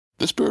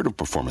The spirit of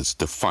performance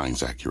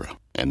defines Acura,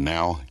 and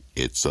now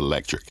it's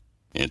electric.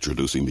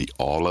 Introducing the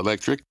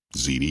all-electric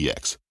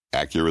ZDX,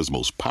 Acura's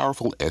most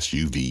powerful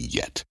SUV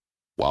yet.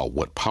 While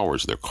what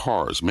powers their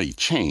cars may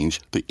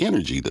change, the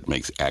energy that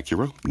makes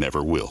Acura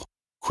never will.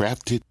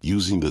 Crafted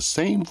using the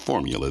same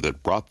formula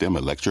that brought them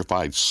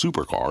electrified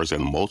supercars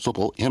and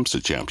multiple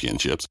IMSA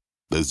championships,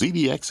 the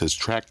ZDX has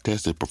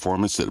track-tested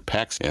performance that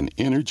packs an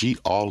energy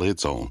all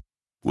its own.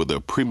 With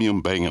a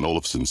premium Bang &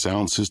 Olufsen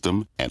sound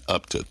system and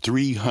up to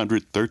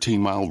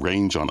 313-mile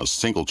range on a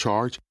single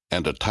charge,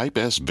 and a Type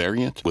S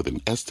variant with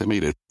an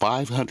estimated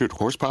 500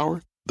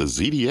 horsepower, the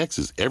ZDX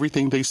is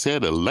everything they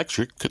said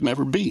electric could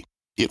never be.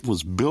 It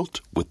was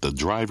built with the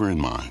driver in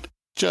mind,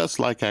 just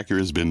like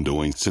Acura's been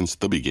doing since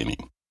the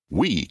beginning.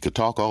 We could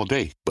talk all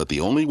day, but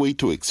the only way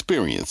to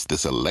experience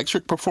this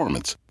electric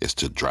performance is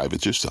to drive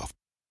it yourself.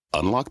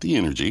 Unlock the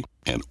energy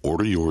and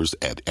order yours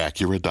at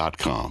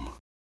Acura.com.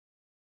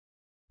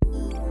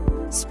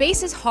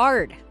 Space is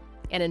hard,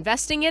 and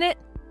investing in it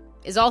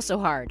is also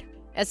hard.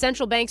 As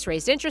central banks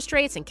raised interest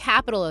rates and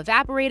capital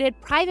evaporated,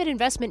 private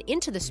investment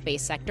into the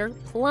space sector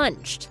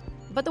plunged.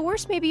 But the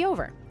worst may be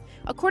over.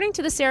 According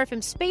to the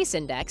Seraphim Space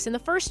Index, in the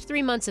first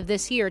 3 months of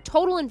this year,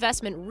 total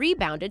investment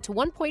rebounded to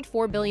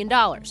 $1.4 billion,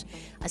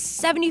 a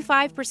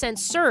 75%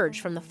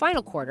 surge from the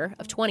final quarter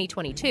of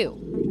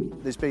 2022.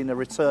 There's been a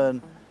return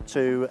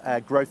to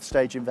growth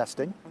stage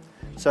investing.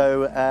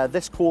 So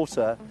this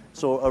quarter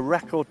saw a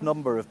record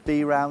number of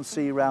B rounds,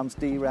 C rounds,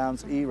 D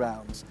rounds, E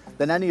rounds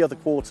than any other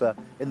quarter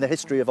in the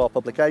history of our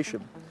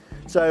publication.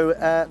 So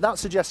that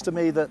suggests to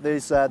me that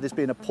there's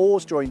been a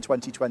pause during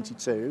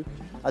 2022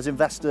 as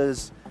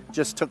investors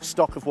just took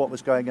stock of what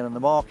was going on in the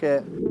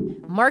market.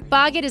 Mark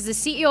Boggett is the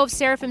CEO of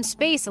Seraphim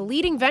Space, a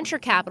leading venture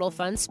capital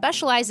fund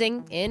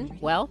specializing in,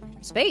 well,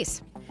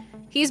 space.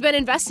 He's been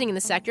investing in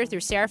the sector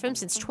through Seraphim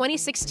since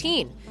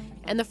 2016.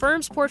 And the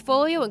firm's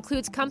portfolio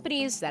includes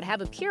companies that have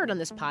appeared on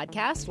this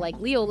podcast, like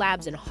Leo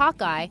Labs and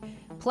Hawkeye,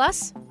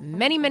 plus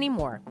many, many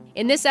more.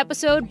 In this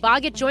episode,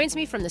 Boggett joins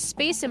me from the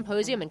Space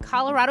Symposium in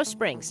Colorado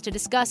Springs to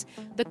discuss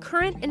the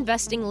current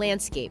investing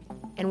landscape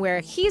and where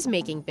he's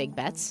making big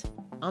bets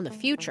on the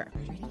future.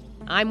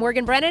 I'm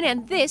Morgan Brennan,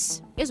 and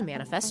this is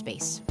Manifest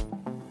Space.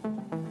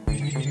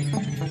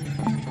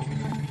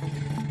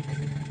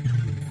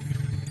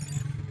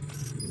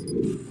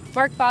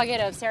 Mark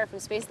Boggett of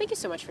Seraphim Space, thank you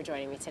so much for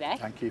joining me today.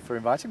 Thank you for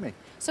inviting me.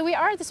 So we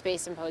are at the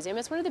Space Symposium.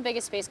 It's one of the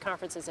biggest space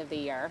conferences of the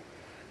year.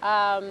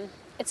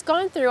 It's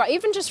gone through,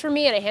 even just for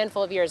me in a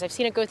handful of years, I've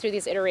seen it go through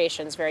these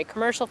iterations, very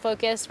commercial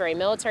focused, very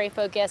military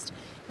focused.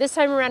 This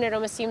time around, it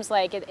almost seems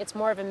like it's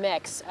more of a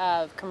mix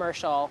of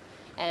commercial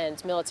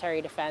and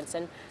military defense.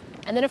 And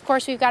then, of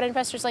course, we've got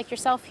investors like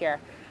yourself here.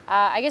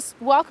 I guess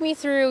walk me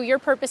through your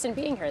purpose in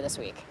being here this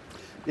week.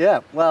 Yeah,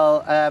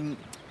 well,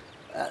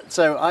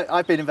 so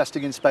I've been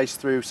investing in space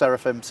through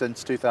Seraphim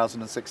since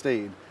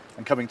 2016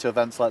 and coming to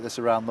events like this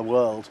around the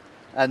world.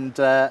 And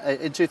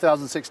in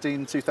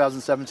 2016,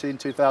 2017,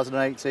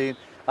 2018,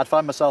 I'd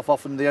find myself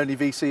often the only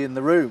VC in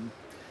the room.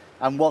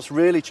 And what's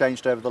really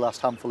changed over the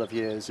last handful of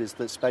years is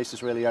that space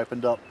has really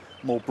opened up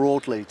more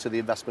broadly to the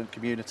investment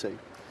community.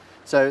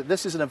 So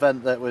this is an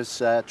event that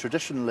was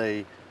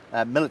traditionally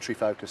military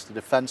focused, a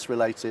defense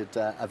related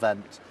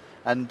event.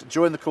 And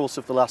during the course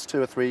of the last 2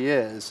 or 3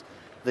 years,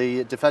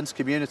 the defense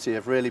community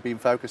have really been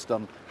focused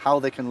on how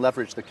they can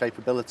leverage the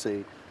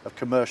capability of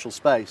commercial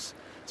space.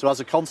 So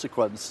as a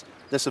consequence,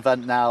 this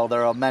event now,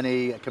 there are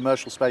many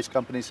commercial space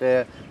companies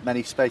here,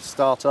 many space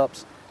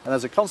startups, and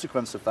as a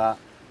consequence of that,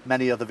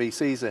 many other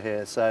VCs are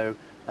here. So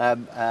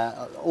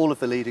all of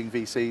the leading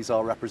VCs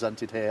are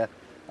represented here,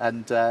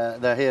 and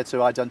they're here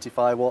to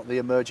identify what the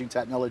emerging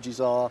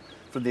technologies are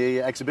from the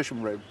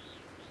exhibition room.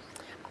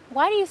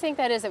 Why do you think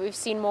that is, that we've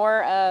seen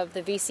more of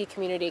the VC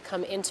community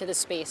come into the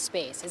space?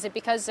 Is it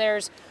because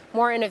there's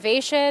more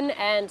innovation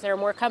and there are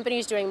more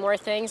companies doing more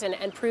things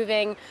and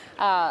proving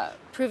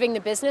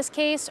the business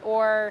case,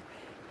 or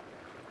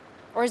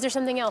is there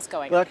something else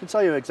going on? Well, I can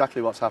tell you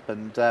exactly what's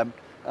happened. And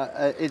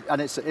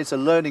it's a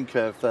learning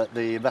curve that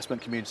the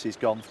investment community's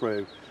gone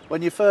through.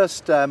 When you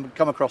first come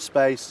across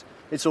space,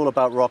 it's all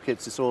about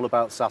rockets, it's all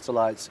about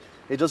satellites.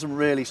 It doesn't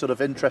really sort of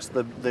interest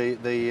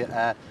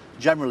the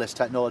generalist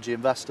technology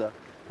investor.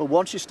 But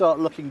once you start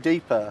looking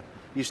deeper,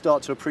 you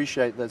start to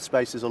appreciate that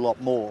space is a lot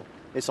more.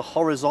 It's a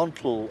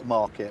horizontal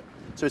market.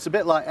 So it's a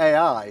bit like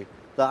AI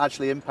that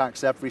actually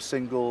impacts every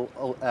single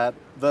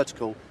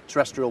vertical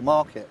terrestrial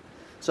market.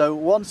 So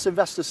once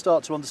investors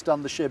start to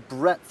understand the sheer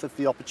breadth of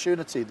the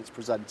opportunity that's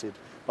presented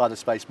by the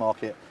space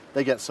market,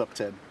 they get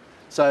sucked in.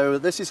 So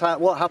this is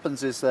what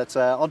happens is that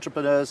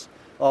entrepreneurs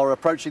are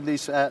approaching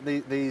these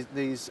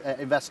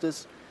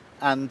investors,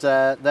 and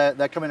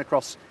they're coming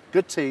across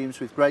good teams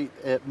with great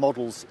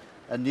models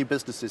and new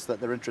businesses that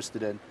they're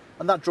interested in.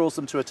 And that draws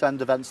them to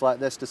attend events like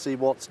this to see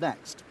what's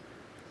next.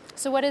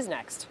 So what is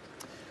next?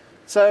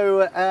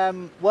 So,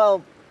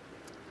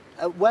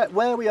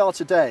 where we are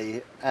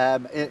today,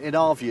 in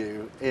our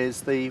view,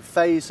 is the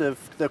phase of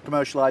the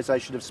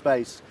commercialization of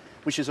space,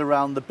 which is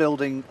around the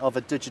building of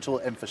a digital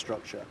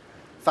infrastructure.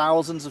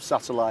 Thousands of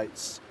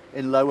satellites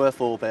in low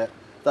Earth orbit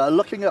that are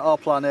looking at our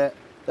planet.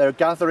 They're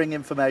gathering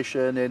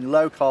information in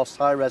low cost,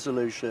 high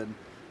resolution,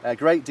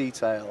 great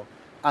detail.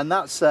 And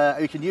that's,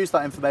 you can use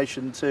that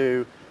information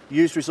to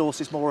use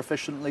resources more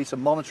efficiently, to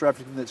monitor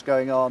everything that's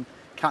going on,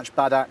 catch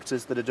bad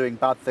actors that are doing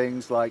bad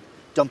things like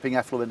dumping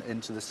effluent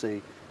into the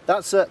sea.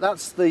 That's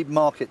the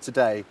market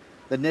today,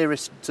 the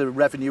nearest to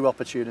revenue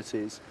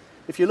opportunities.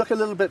 If you look a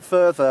little bit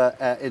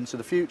further into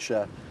the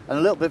future, and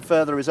a little bit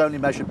further is only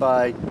measured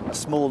by a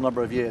small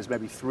number of years,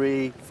 maybe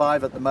 3,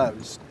 5 at the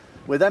most,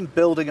 we're then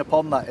building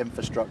upon that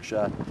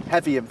infrastructure,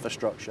 heavy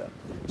infrastructure.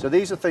 So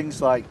these are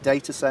things like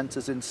data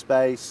centers in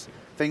space,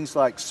 things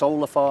like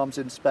solar farms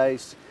in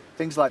space,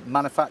 things like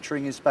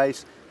manufacturing in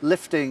space,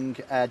 lifting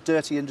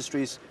dirty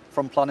industries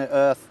from planet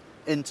Earth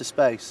into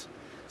space.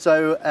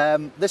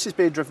 So this is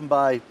being driven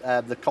by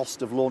the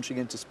cost of launching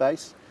into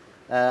space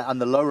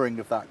and the lowering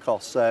of that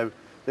cost. So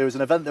there was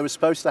an event that was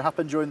supposed to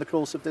happen during the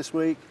course of this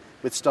week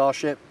with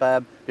Starship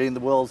being the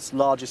world's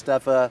largest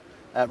ever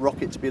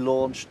rocket to be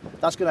launched.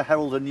 That's going to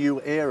herald a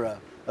new era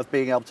of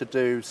being able to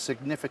do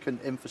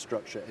significant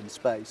infrastructure in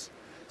space.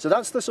 So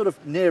that's the sort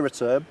of nearer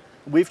term.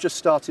 We've just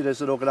started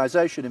as an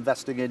organisation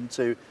investing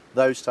into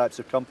those types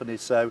of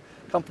companies. So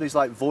companies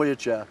like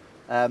Voyager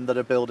that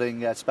are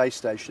building space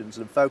stations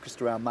and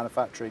focused around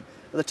manufacturing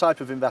are the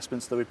type of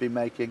investments that we've been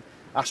making.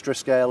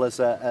 Astroscale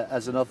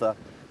as another.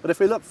 But if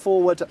we look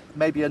forward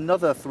maybe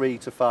another 3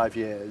 to 5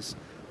 years,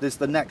 there's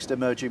the next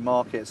emerging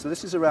market. So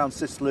this is around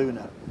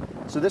cislunar.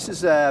 So this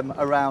is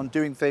around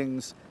doing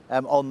things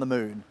on the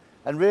moon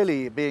and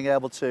really being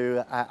able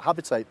to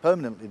habitate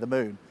permanently the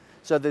moon.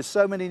 So there's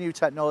so many new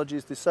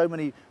technologies, there's so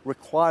many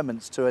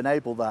requirements to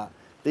enable that.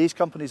 These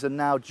companies are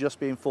now just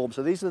being formed.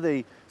 So these are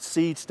the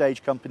seed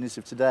stage companies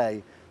of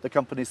today, the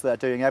companies that are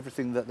doing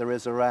everything that there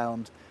is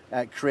around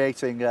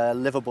creating a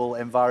livable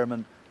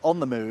environment on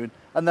the moon,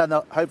 and then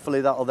hopefully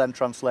that will then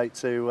translate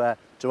to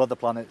other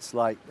planets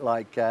like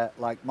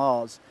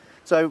Mars.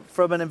 So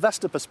from an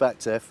investor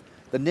perspective,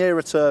 the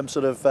nearer term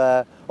sort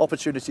of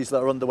opportunities that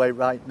are underway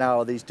right now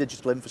are these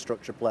digital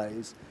infrastructure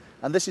plays,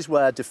 and this is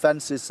where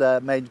defence is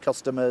main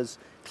customers,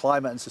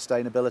 climate and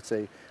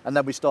sustainability, and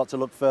then we start to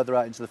look further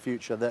out into the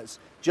future that's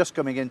just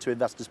coming into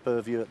investors'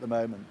 purview at the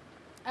moment.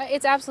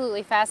 It's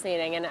absolutely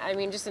fascinating, and I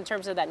mean, just in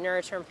terms of that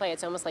nearer term play,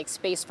 it's almost like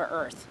space for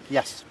Earth.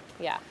 Yes.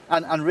 Yeah.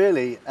 And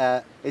really,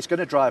 it's going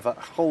to drive a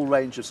whole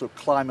range of sort of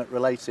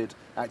climate-related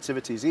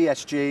activities.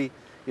 ESG,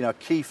 a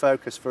key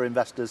focus for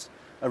investors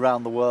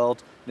around the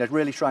world.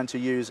 Really trying to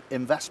use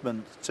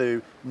investment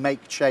to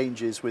make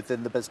changes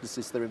within the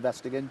businesses they're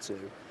investing into.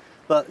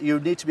 But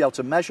you need to be able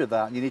to measure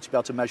that, and you need to be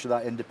able to measure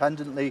that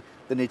independently.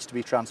 There needs to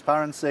be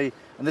transparency,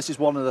 and this is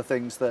one of the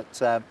things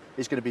that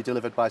is going to be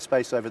delivered by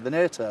space over the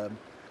near term.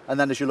 And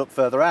then as you look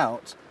further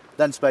out,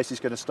 then space is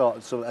going to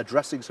start sort of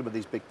addressing some of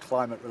these big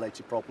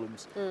climate-related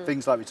problems.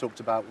 Things like we talked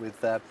about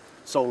with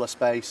solar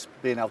space,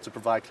 being able to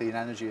provide clean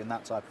energy and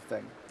that type of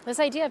thing. This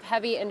idea of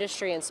heavy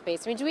industry in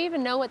space, I mean, do we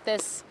even know what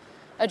this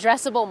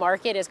addressable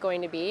market is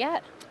going to be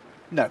yet?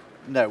 No,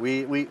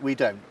 we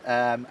don't.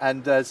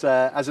 And as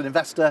an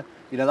investor,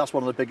 that's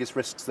one of the biggest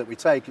risks that we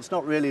take. It's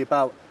not really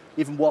about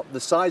even what the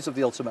size of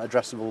the ultimate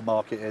addressable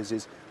market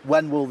is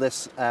when will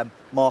this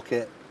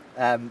market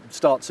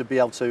start to be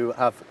able to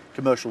have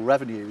commercial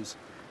revenues.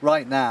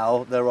 Right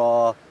now, there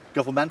are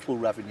governmental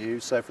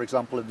revenues. So, for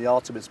example, in the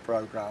Artemis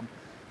program,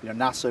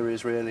 NASA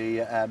is really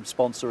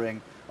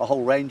sponsoring a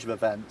whole range of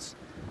events.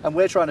 And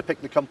we're trying to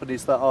pick the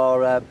companies that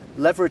are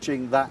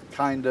leveraging that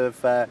kind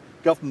of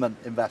government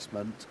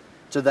investment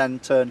to then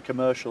turn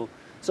commercial.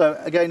 So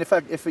again,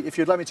 if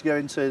you'd like me to go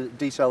into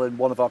detail in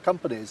one of our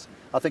companies,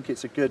 I think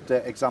it's a good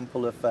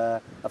example of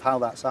how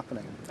that's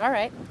happening. All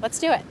right, let's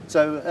do it.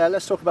 So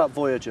let's talk about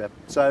Voyager.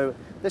 So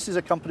this is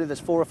a company that's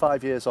 4 or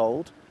 5 years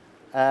old.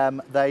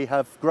 They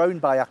have grown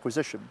by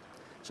acquisition.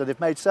 So they've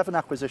made 7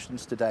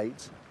 acquisitions to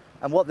date.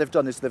 And what they've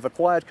done is they've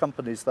acquired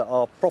companies that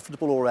are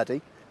profitable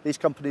already. These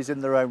companies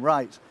in their own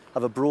right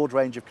have a broad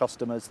range of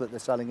customers that they're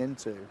selling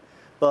into.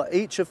 But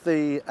each of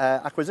the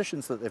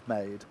acquisitions that they've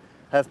made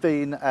have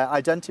been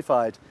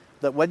identified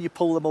that when you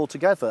pull them all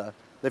together,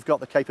 they've got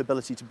the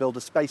capability to build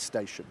a space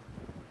station.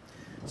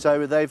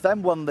 So they've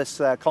then won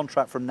this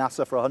contract from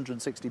NASA for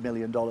 $160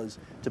 million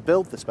to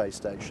build the space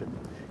station,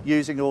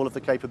 using all of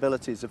the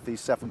capabilities of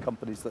these 7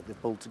 companies that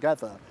they've pulled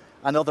together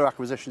and other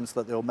acquisitions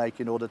that they'll make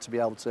in order to be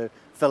able to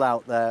fill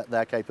out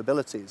their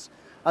capabilities.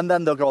 And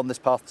then they'll go on this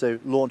path to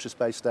launch a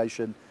space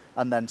station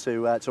and then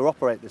to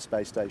operate this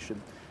space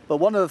station. But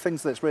one of the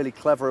things that's really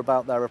clever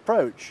about their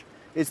approach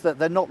is that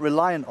they're not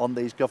reliant on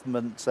these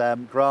government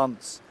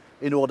grants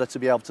in order to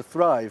be able to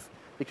thrive,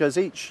 because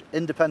each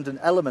independent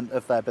element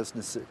of their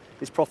business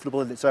is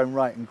profitable in its own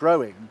right and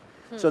growing.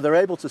 So they're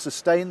able to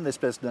sustain this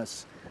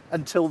business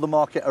until the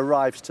market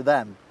arrives to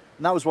them.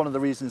 And that was one of the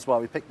reasons why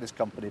we picked this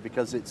company,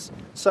 because it's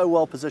so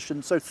well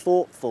positioned, so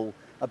thoughtful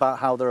about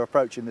how they're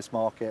approaching this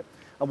market.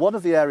 And one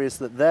of the areas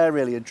that they're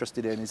really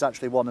interested in is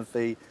actually one of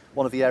the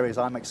areas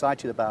I'm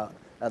excited about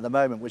at the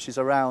moment, which is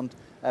around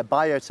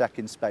biotech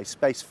in space,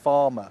 space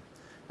pharma,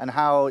 and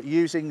how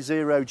using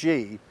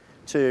zero-G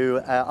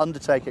to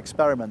undertake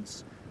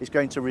experiments is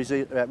going to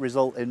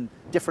result in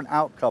different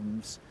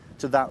outcomes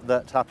to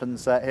that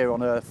happens here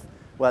on Earth,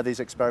 where these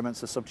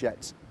experiments are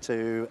subject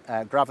to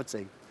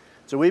gravity.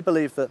 So we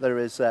believe that there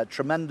is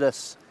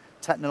tremendous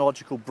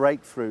technological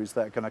breakthroughs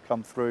that are going to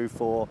come through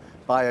for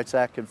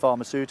biotech and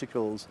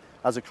pharmaceuticals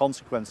as a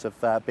consequence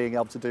of being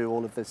able to do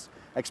all of this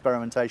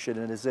experimentation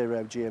in a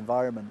zero-G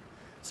environment.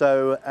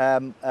 So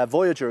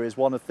Voyager is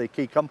one of the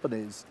key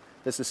companies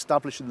that's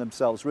establishing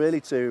themselves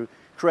really to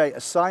create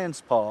a science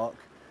park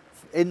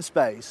in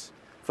space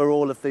for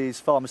all of these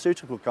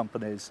pharmaceutical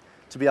companies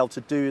to be able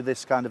to do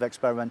this kind of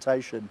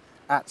experimentation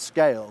at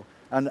scale.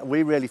 And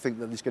we really think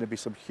that there's going to be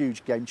some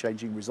huge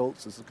game-changing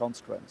results as a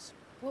consequence.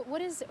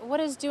 What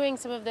is doing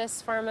some of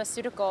this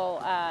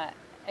pharmaceutical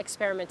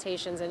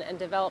experimentations and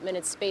development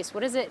in space?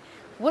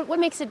 What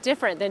makes it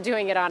different than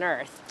doing it on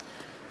Earth?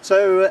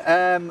 So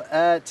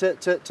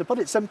to put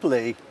it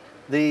simply,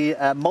 the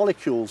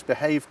molecules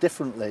behave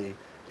differently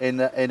in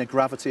a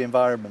gravity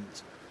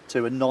environment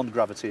to a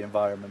non-gravity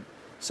environment.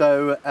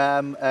 So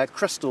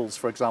crystals,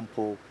 for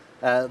example,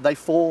 they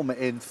form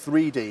in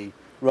 3D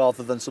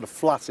rather than sort of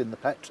flat in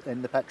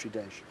the Petri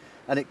dish,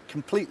 and it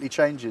completely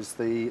changes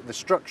the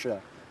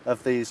structure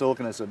of these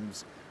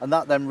organisms, and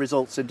that then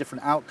results in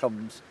different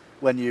outcomes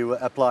when you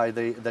apply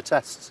the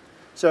tests.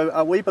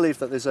 So we believe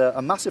that there's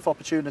a massive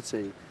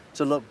opportunity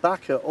to look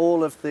back at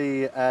all of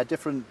the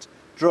different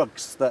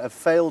drugs that have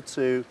failed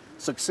to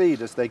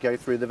succeed as they go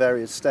through the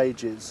various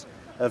stages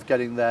of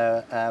getting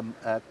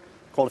their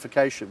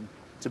qualification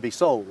to be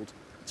sold,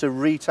 to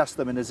retest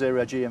them in a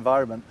zero-G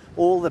environment.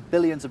 All the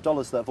billions of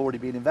dollars that have already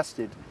been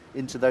invested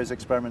into those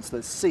experiments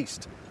that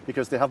ceased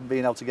because they haven't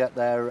been able to get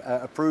their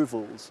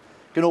approvals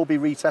can all be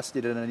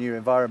retested in a new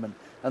environment.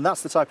 And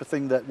that's the type of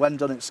thing that, when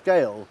done at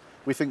scale,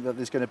 we think that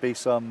there's going to be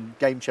some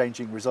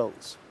game-changing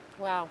results.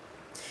 Wow.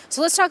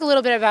 So let's talk a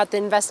little bit about the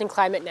investing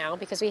climate now,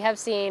 because we have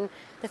seen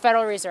the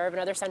Federal Reserve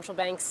and other central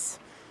banks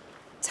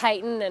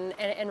tighten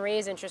and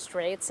raise interest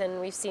rates,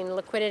 and we've seen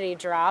liquidity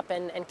drop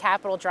and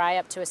capital dry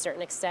up to a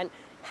certain extent.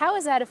 How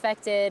has that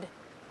affected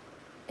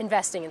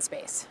investing in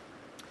space?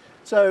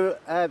 So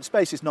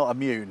space is not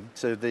immune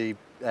to the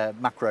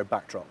macro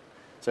backdrop.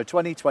 So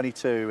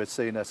 2022 has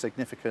seen a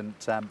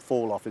significant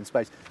fall off in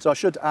space. So I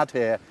should add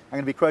here, I'm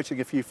going to be quoting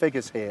a few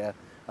figures here,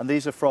 and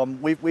these are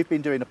from, we've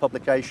been doing a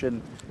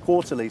publication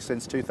quarterly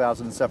since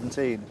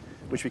 2017,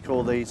 which we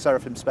call the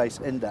Seraphim Space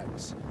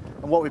Index.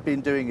 And what we've been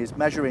doing is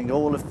measuring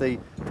all of the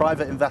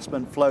private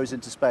investment flows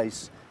into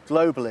space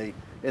globally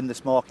in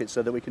this market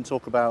so that we can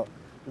talk about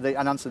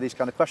and answer these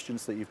kind of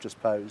questions that you've just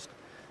posed.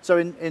 So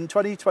in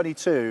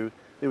 2022,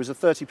 there was a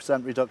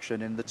 30%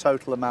 reduction in the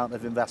total amount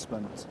of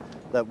investment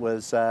that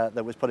was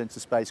put into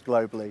space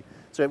globally.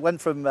 So it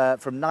went from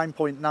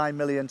 9.9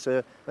 million to,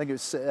 I think it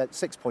was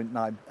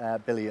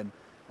 6.9 billion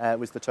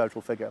was the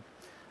total figure.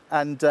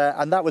 And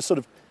that was sort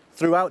of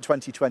throughout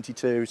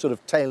 2022, sort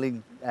of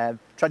trending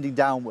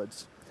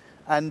downwards.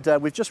 And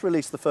we've just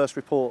released the first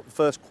report, the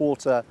first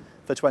quarter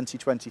for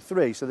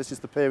 2023. So this is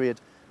the period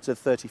to the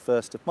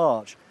 31st of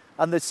March.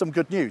 And there's some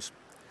good news.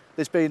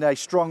 There's been a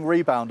strong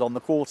rebound on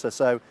the quarter.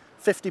 So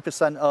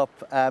 50% up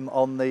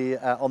on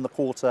the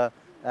quarter,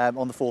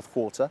 on the fourth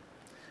quarter.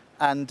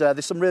 And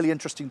there's some really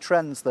interesting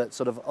trends that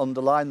sort of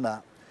underline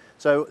that.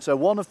 So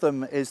one of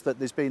them is that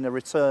there's been a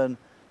return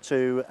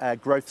to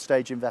growth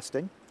stage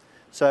investing.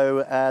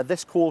 So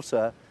this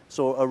quarter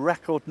saw a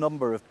record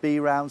number of B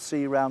rounds,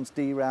 C rounds,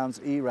 D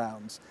rounds, E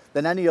rounds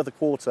than any other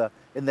quarter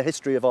in the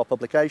history of our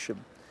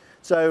publication.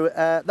 So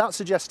that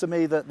suggests to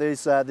me that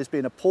there's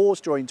been a pause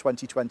during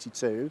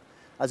 2022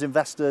 as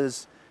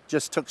investors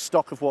just took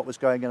stock of what was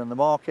going on in the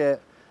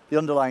market. The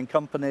underlying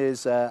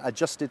companies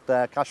adjusted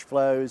their cash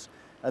flows,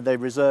 and they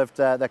reserved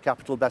their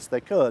capital best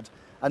they could.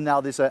 And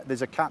now there's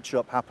a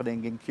catch-up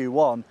happening in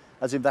Q1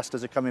 as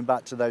investors are coming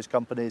back to those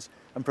companies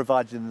and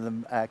providing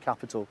them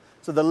capital.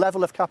 So the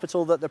level of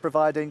capital that they're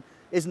providing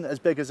isn't as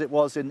big as it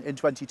was in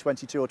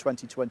 2022 or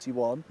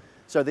 2021.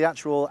 So the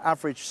actual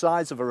average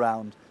size of a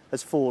round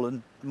has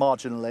fallen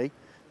marginally,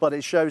 but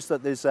it shows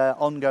that there's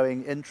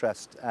ongoing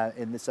interest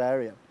in this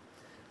area.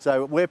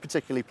 So we're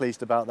particularly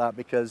pleased about that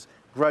because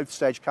growth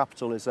stage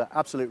capital is an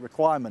absolute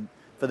requirement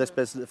for this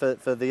business,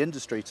 for the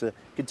industry to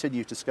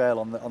continue to scale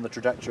on the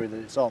trajectory that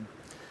it's on.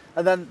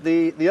 And then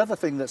the other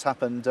thing that's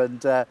happened,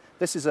 and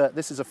this is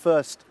a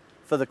first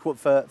for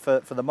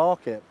the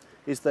market,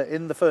 is that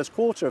in the first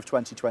quarter of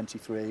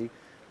 2023,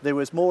 there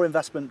was more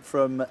investment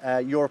from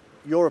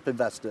Europe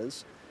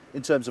investors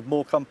in terms of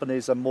more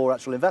companies and more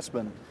actual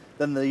investment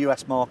than the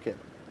US market.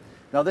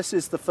 Now, this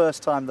is the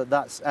first time that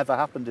that's ever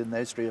happened in the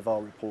history of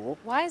our report.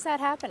 Why is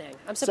that happening?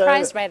 I'm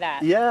surprised by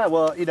that. Yeah,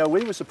 well,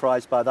 we were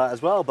surprised by that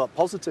as well, but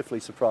positively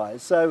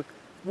surprised. So,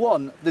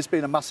 one, there's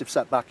been a massive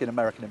setback in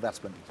American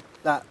investment.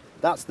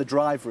 That's the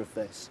driver of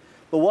this.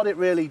 But what it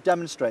really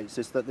demonstrates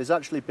is that there's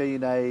actually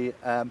been a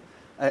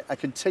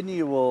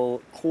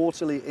continual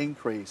quarterly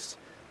increase,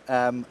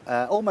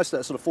 almost at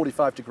a sort of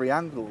 45-degree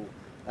angle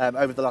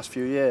over the last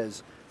few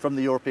years from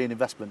the European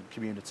investment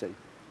community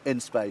in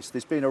space.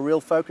 There's been a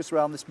real focus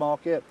around this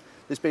market.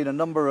 There's been a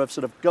number of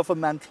sort of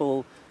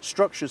governmental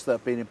structures that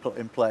have been put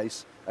in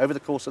place over the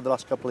course of the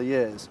last couple of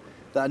years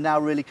that are now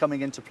really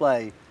coming into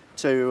play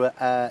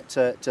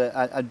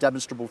and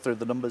demonstrable through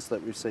the numbers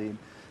that we've seen.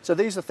 So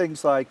these are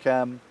things like,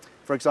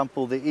 for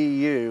example, the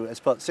EU has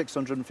put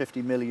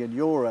 650 million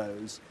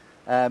euros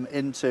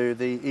into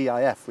the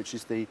EIF, which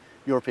is the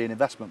European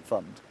Investment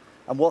Fund.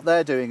 And what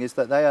they're doing is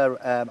that they are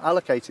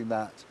allocating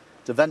that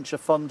to venture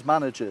fund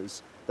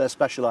managers that are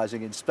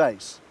specialising in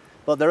space.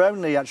 But they're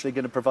only actually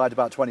going to provide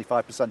about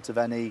 25% of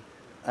any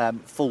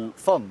full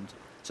fund.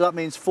 So that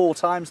means 4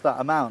 times that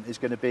amount is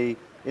going to be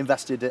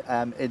invested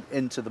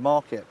into the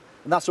market.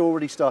 And that's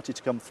already started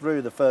to come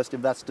through. The first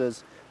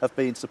investors have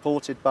been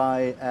supported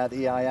by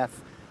the EIF,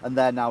 and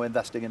they're now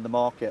investing in the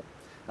market.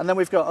 And then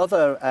we've got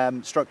other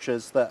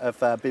structures that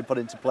have been put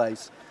into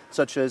place,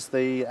 such as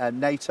the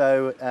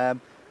NATO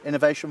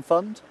Innovation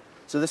Fund.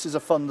 So this is a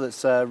fund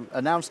that's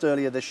announced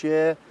earlier this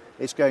year.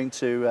 It's going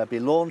to be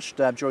launched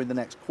during the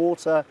next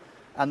quarter,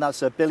 and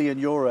that's €1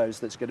 billion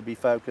that's going to be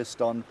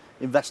focused on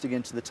investing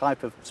into the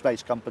type of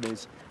space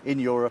companies in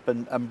Europe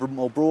and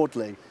more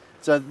broadly.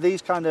 So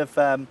these kind of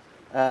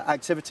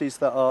activities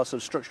that are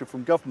sort of structured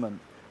from government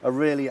are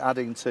really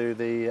adding to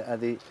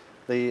the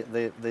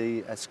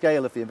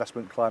scale of the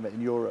investment climate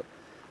in Europe.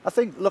 I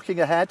think looking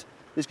ahead,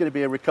 there's going to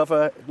be a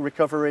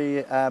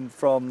recovery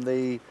from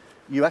the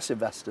US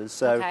investors.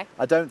 So okay.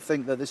 I don't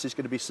think that this is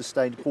going to be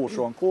sustained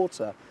quarter on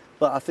quarter,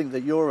 but I think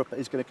that Europe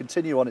is going to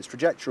continue on its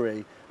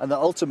trajectory, and that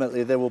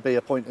ultimately there will be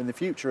a point in the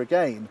future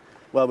again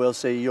where we'll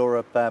see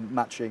Europe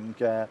matching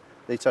the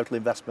total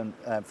investment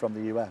from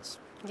the US.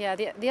 Yeah,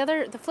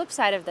 the flip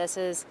side of this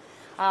is,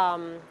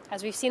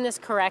 as we've seen this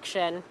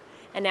correction,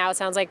 and now it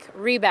sounds like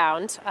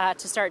rebound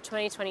to start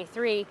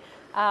 2023,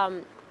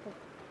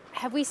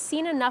 have we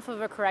seen enough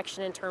of a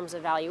correction in terms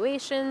of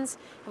valuations?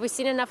 Have we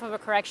seen enough of a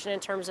correction in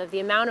terms of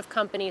the amount of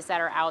companies that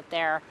are out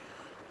there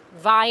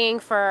vying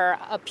for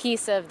a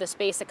piece of the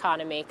space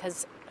economy?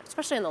 Because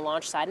especially on the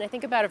launch side, and I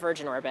think about a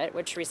Virgin Orbit,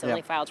 which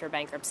recently filed for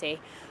bankruptcy.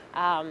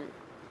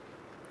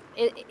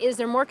 Is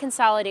there more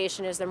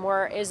consolidation? Is there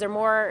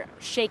more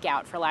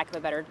shakeout, for lack of a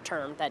better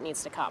term, that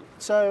needs to come?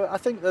 So I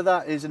think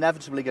that is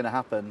inevitably going to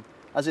happen,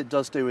 as it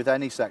does do with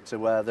any sector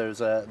where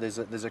there's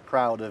a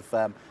crowd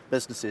of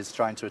businesses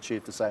trying to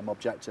achieve the same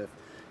objective.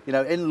 You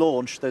know, in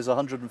launch, there's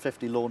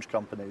 150 launch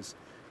companies.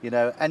 You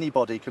know,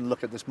 anybody can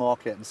look at this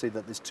market and see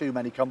that there's too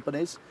many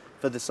companies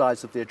for the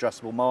size of the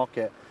addressable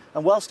market.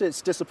 And whilst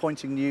it's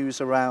disappointing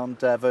news around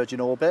Virgin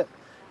Orbit,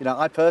 you know,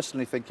 I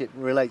personally think it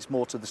relates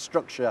more to the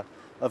structure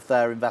of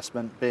their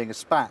investment being a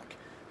SPAC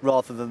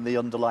rather than the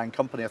underlying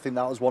company. I think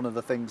that was one of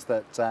the things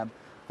that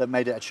that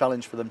made it a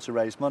challenge for them to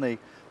raise money.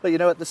 But you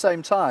know, at the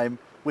same time,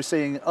 we're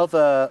seeing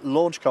other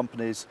launch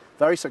companies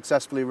very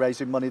successfully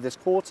raising money this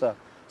quarter.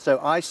 So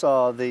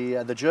ISAR,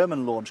 the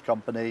German launch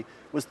company,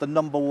 was the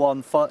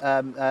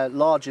 #1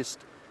 largest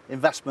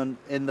investment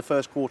in the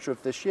first quarter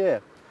of this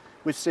year.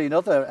 We've seen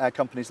other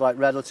companies like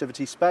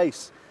Relativity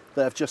Space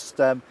that have just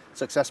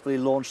successfully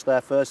launched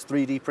their first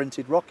 3D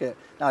printed rocket.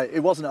 Now, it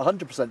wasn't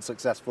 100%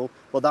 successful,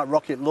 but that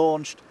rocket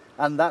launched,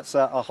 and that's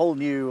a whole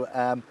new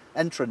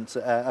entrant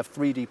of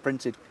 3D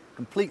printed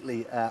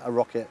completely a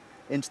rocket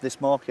into this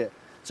market.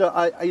 So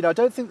I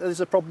don't think that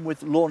there's a problem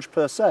with launch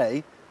per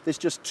se. There's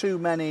just too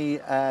many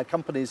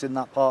companies in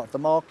that part of the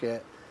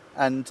market,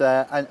 and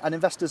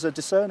investors are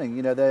discerning.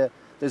 You know,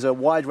 there's a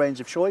wide range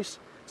of choice,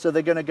 so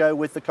they're going to go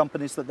with the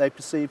companies that they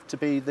perceive to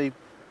be the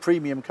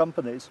premium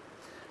companies.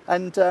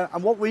 And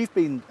what we've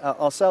been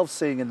ourselves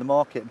seeing in the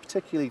market, and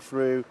particularly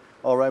through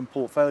our own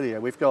portfolio,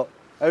 we've got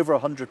over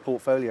 100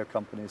 portfolio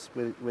companies.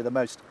 We're the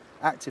most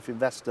active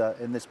investor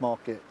in this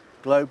market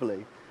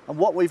globally. And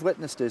what we've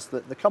witnessed is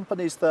that the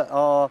companies that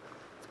are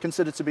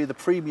considered to be the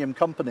premium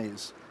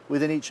companies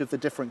within each of the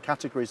different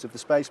categories of the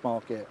space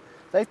market,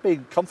 they've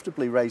been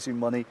comfortably raising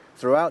money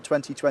throughout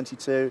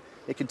 2022.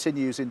 It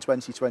continues in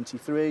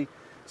 2023.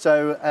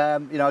 So,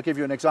 I'll give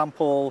you an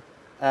example.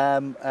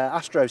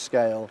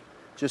 Astroscale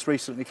just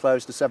recently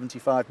closed a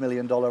 $75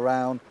 million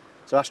round.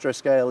 So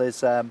Astroscale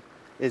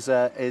is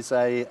a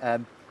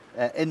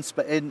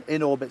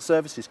in-orbit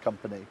services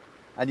company,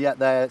 and yet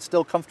they're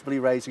still comfortably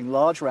raising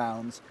large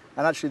rounds.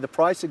 And actually, the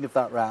pricing of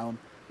that round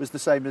was the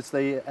same as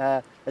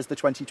the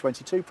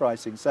 2022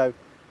 pricing. So,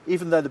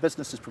 even though the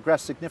business has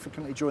progressed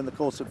significantly during the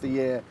course of the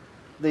year,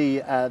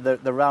 the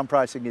round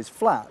pricing is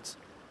flat.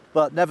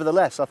 But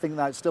nevertheless, I think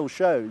that still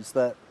shows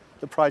that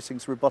the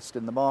pricing's robust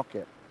in the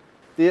market.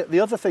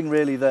 The other thing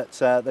really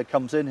that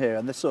comes in here,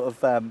 and this sort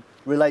of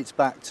relates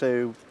back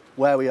to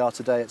where we are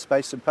today at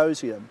Space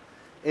Symposium,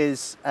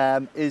 is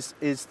that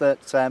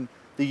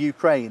the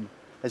Ukraine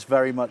has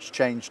very much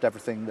changed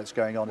everything that's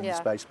going on in the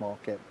space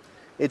market.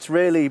 It's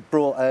really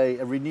brought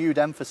a renewed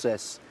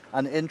emphasis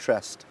and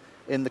interest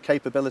in the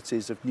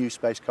capabilities of new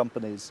space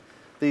companies.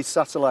 These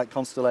satellite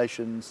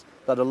constellations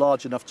that are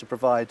large enough to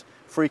provide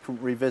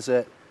frequent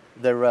revisit,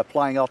 they're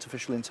applying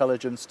artificial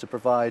intelligence to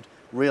provide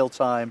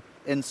real-time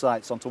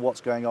insights onto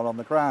what's going on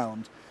the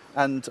ground.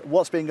 And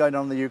what's been going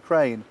on in the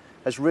Ukraine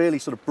has really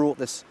sort of brought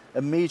this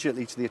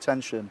immediately to the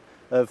attention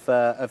of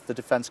the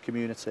defence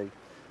community.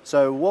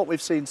 So what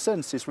we've seen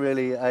since is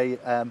really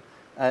a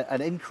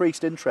an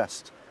increased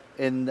interest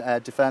in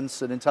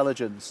defence and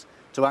intelligence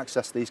to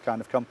access these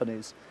kind of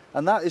companies.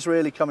 And that is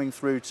really coming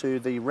through to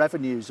the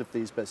revenues of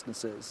these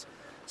businesses.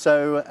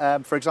 So,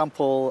 for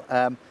example,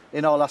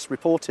 in our last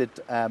reported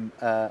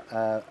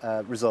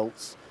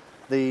results,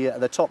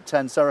 the top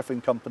 10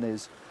 Seraphim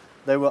companies,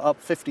 they were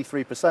up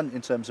 53%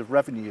 in terms of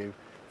revenue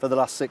for the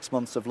last 6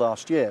 months of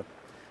last year.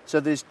 So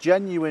there's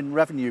genuine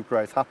revenue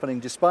growth happening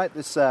despite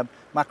this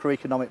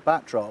macroeconomic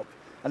backdrop.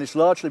 And it's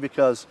largely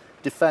because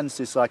defence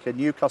is like a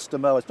new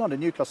customer. It's not a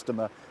new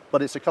customer,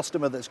 but it's a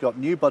customer that's got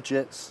new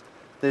budgets.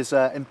 There's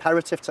an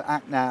imperative to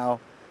act now.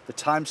 The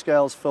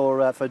timescales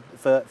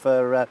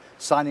for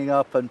signing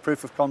up and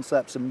proof of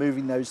concepts and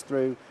moving those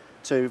through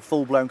to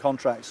full-blown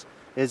contracts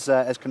is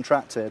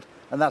contracted,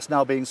 and that's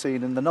now being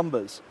seen in the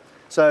numbers.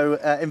 So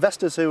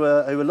investors who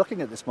are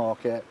looking at this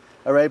market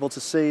are able to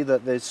see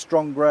that there's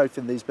strong growth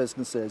in these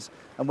businesses,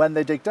 and when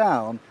they dig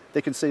down,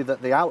 they can see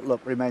that the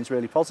outlook remains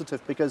really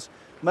positive because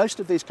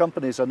most of these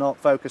companies are not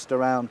focused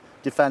around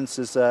defence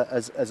as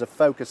a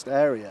focused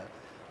area.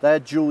 They're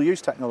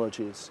dual-use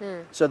technologies.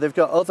 So they've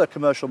got other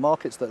commercial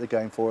markets that they're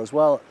going for as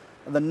well.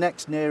 And the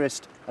next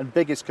nearest and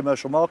biggest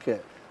commercial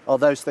market are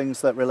those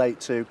things that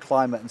relate to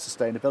climate and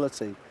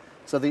sustainability.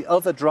 So the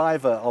other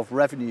driver of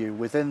revenue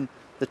within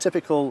the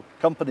typical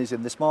companies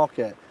in this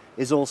market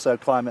is also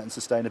climate and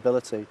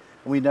sustainability.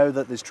 And we know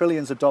that there's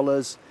trillions of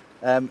dollars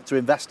to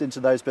invest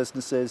into those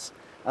businesses,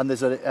 and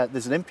there's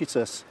an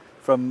impetus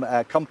from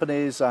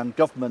companies and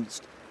governments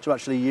to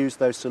actually use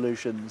those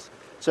solutions.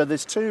 So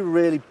there's two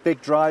really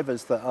big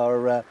drivers that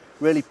are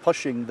really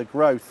pushing the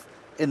growth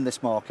in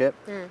this market,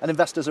 and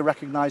investors are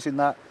recognising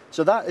that.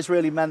 So that has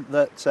really meant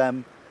that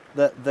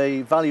that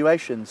the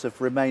valuations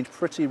have remained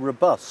pretty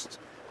robust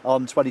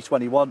on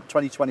 2021,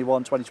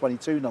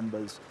 2022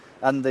 numbers,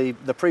 and the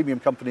premium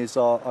companies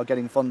are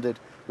getting funded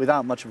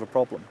without much of a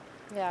problem.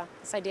 Yeah,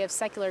 this idea of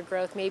secular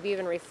growth, maybe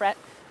even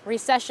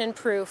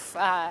recession-proof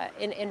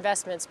in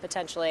investments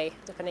potentially,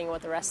 depending on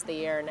what the rest of the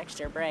year or next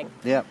year bring.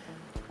 Yeah.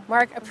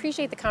 Mark,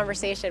 appreciate the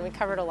conversation. We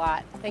covered a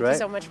lot. Thank you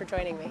so much for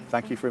joining me.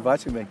 Thank you for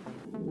inviting me.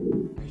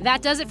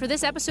 That does it for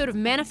this episode of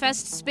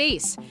Manifest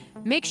Space.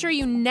 Make sure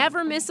you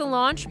never miss a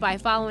launch by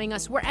following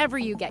us wherever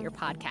you get your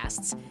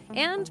podcasts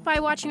and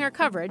by watching our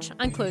coverage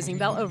on Closing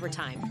Bell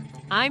Overtime.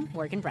 I'm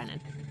Morgan Brennan.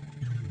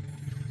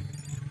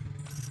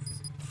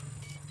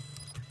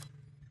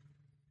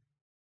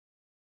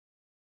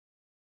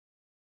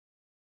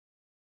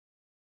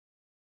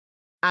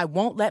 I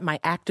won't let my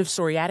active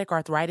psoriatic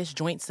arthritis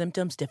joint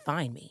symptoms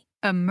define me.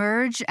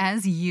 Emerge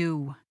as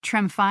you.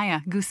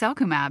 Tremfya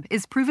guselkumab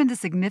is proven to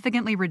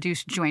significantly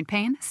reduce joint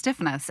pain,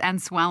 stiffness,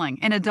 and swelling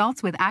in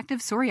adults with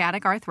active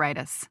psoriatic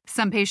arthritis.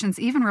 Some patients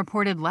even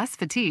reported less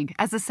fatigue,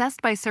 as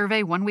assessed by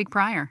survey 1 week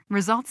prior.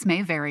 Results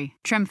may vary.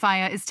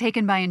 Tremfya is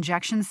taken by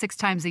injection 6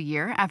 times a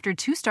year after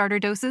 2 starter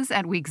doses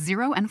at weeks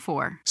 0 and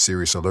 4.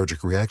 Serious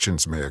allergic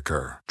reactions may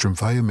occur.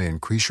 Tremfya may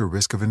increase your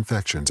risk of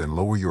infections and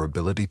lower your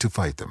ability to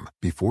fight them.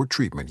 Before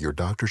treatment, your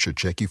doctor should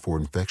check you for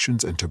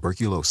infections and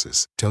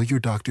tuberculosis. Tell your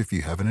doctor if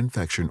you have an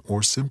infection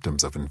or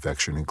symptoms of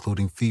infection,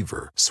 including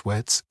fever,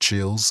 sweats,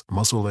 chills,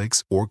 muscle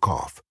aches, or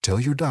cough.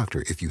 Tell your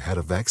doctor if you had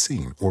a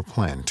vaccine or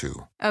plan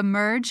to.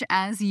 Emerge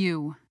as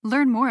you.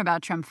 Learn more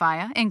about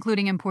Tremfya,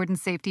 including important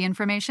safety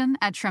information,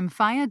 at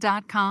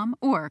tremfya.com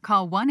or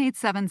call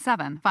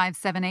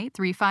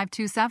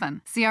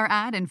 1-877-578-3527. See our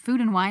ad in Food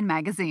and Wine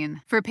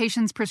magazine. For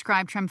patients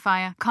prescribed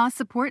Tremfya, cost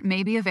support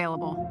may be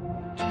available.